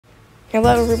Hello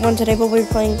everyone, today we'll be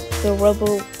playing the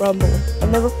Robo Rumble.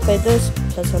 I've never played this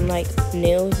because I'm like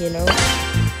new, you know.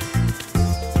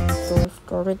 So I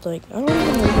started like, I don't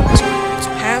even know what it's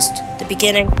past the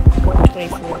beginning of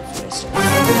 2024.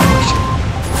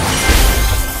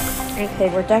 Okay,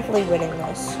 we're definitely winning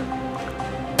this.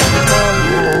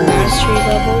 Mastery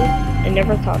level, I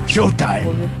never thought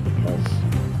Showtime because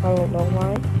I don't know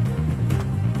why.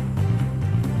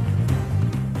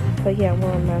 But yeah, we're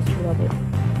on master level.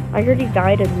 I already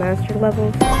died in master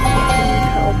level. So I need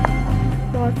help.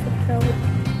 Lots of help.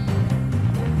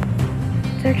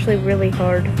 It's actually really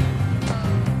hard. I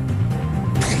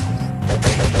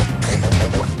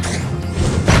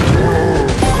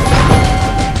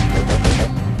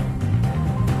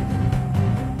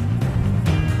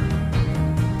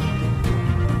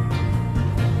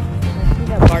see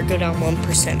that bar go down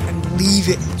 1%. I'm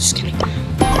leaving. Just kidding.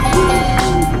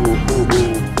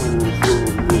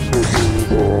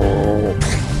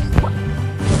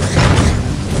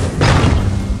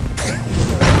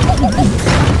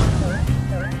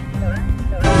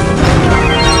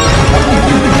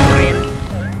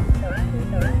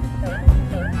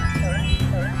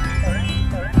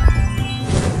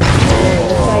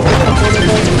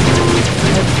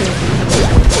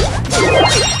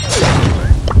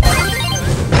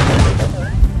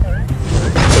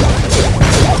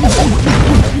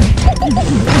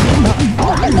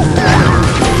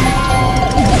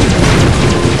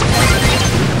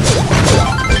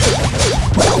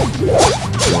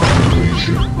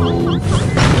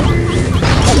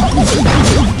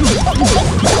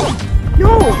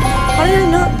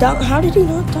 How did he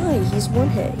not die? He's one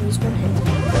hit. He's one hit.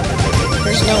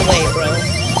 There's no way, bro.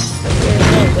 There's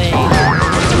no way.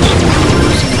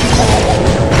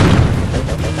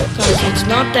 Guys, it's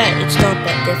not that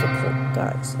difficult,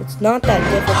 guys. It's not that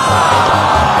difficult.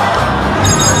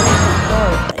 No,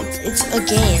 it's a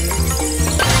game.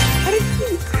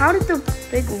 How did the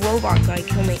big robot guy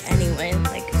kill me anyway?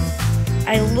 Like,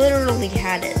 I literally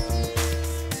had it.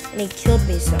 And he killed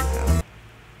me somehow.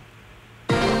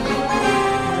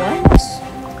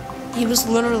 He was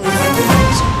literally my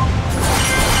friend.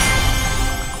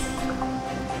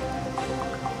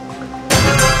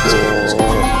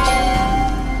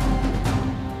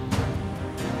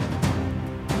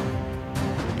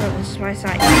 Bro, this is my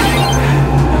side.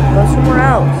 Go somewhere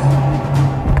else.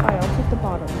 Alright, I'll take the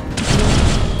bottom.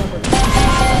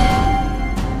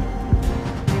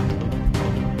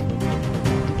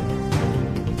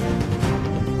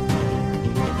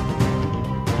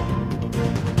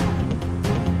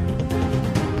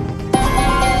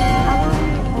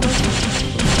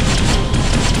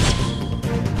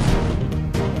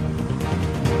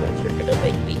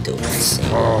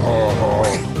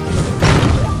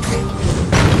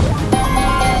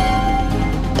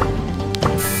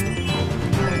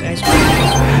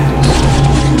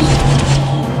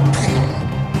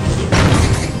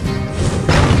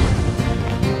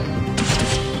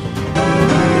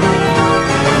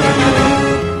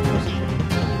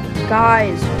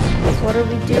 Guys, what are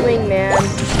we doing, man?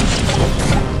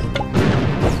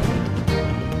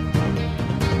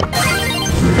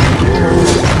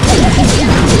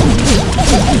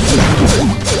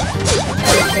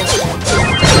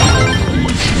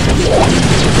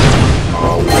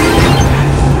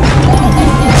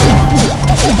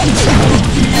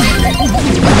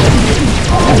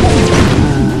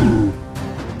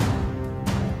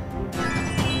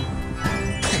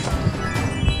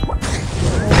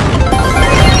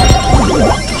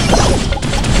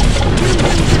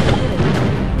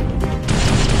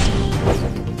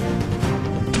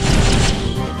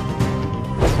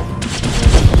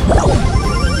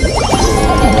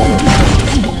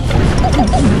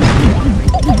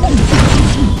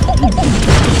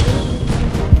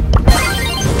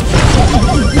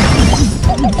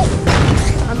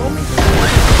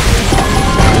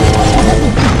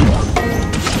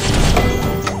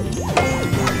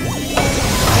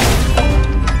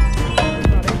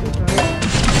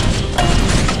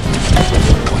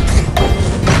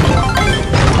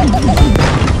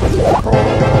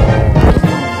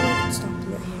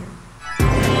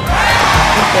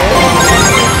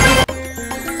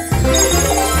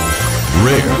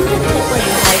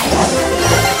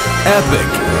 Epic.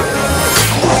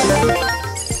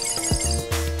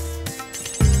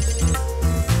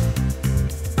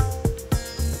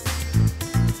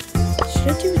 Should I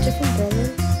do a different brother?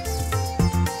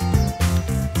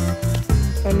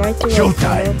 I might do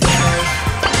Showtime.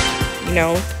 because, you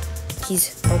know, he's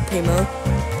El Primo.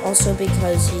 Also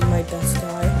because he's my best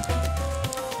guy.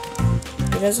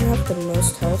 He doesn't have the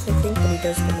most health, I think, but he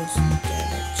does the most damage.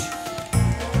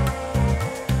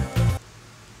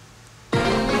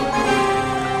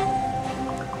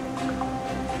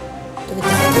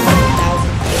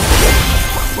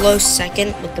 close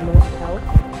second with the most health.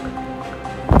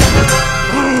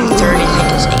 Third, I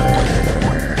think, is 8.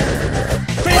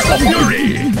 Face of fury!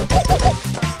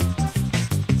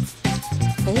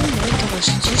 Oh my gosh,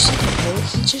 did you see the bullet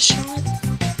he just shot?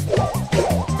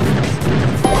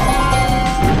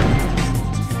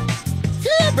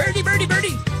 Yeah, birdie, birdie,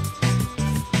 birdie!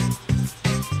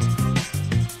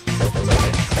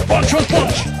 Punch, punch,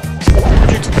 punch!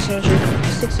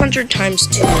 600 times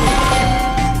 2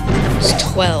 is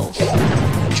 1200.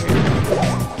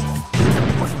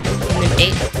 And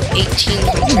then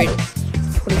 1800.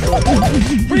 24.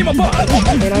 Prima punch!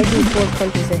 And I do 4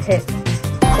 punches a hit.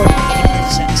 80%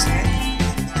 that.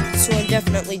 So I'm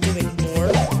definitely doing more.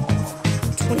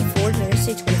 24, did I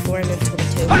say 24? I meant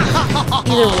 22.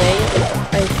 Either way,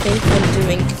 I think I'm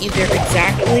doing either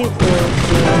exactly or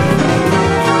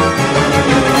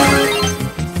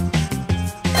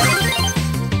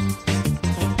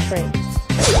frames.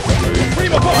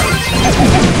 Prima punch!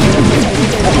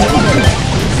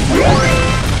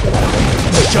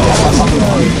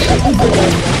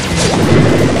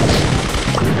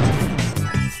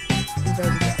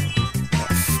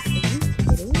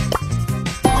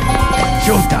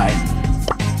 Showtime!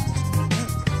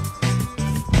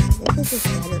 What is this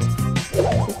better?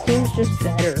 This game's just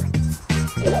better.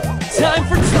 Time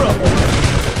for trouble!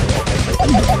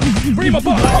 Prima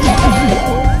punch!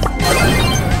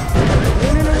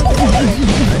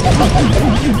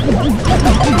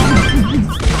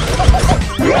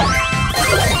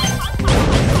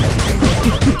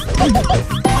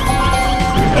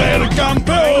 El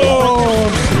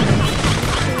campeón!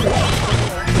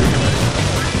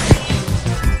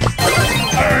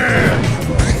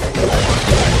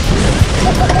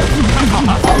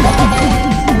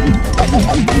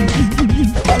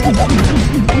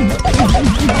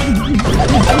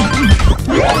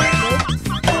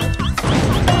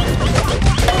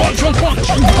 Punch, punch, punch!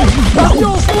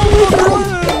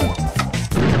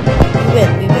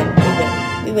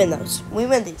 We win those. We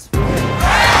win these. I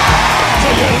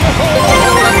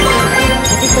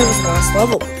think that was the last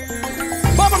level.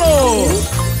 Vámonos!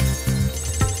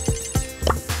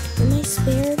 Am I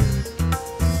spared?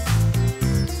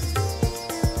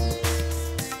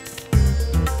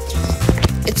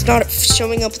 It's not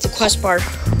showing up with the quest bar. Oh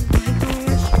my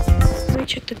gosh. Let me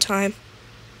check the time.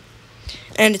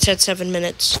 And it's at 7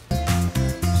 minutes.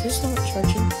 Is this not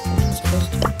charging like it's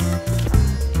supposed to?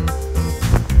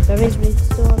 That means we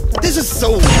still have time. This is so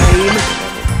lame!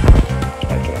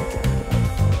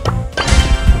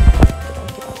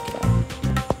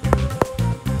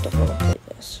 Don't want to play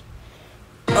this.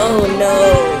 Oh no!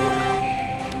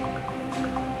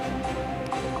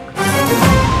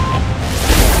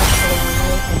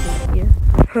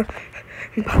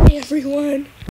 Bye everyone!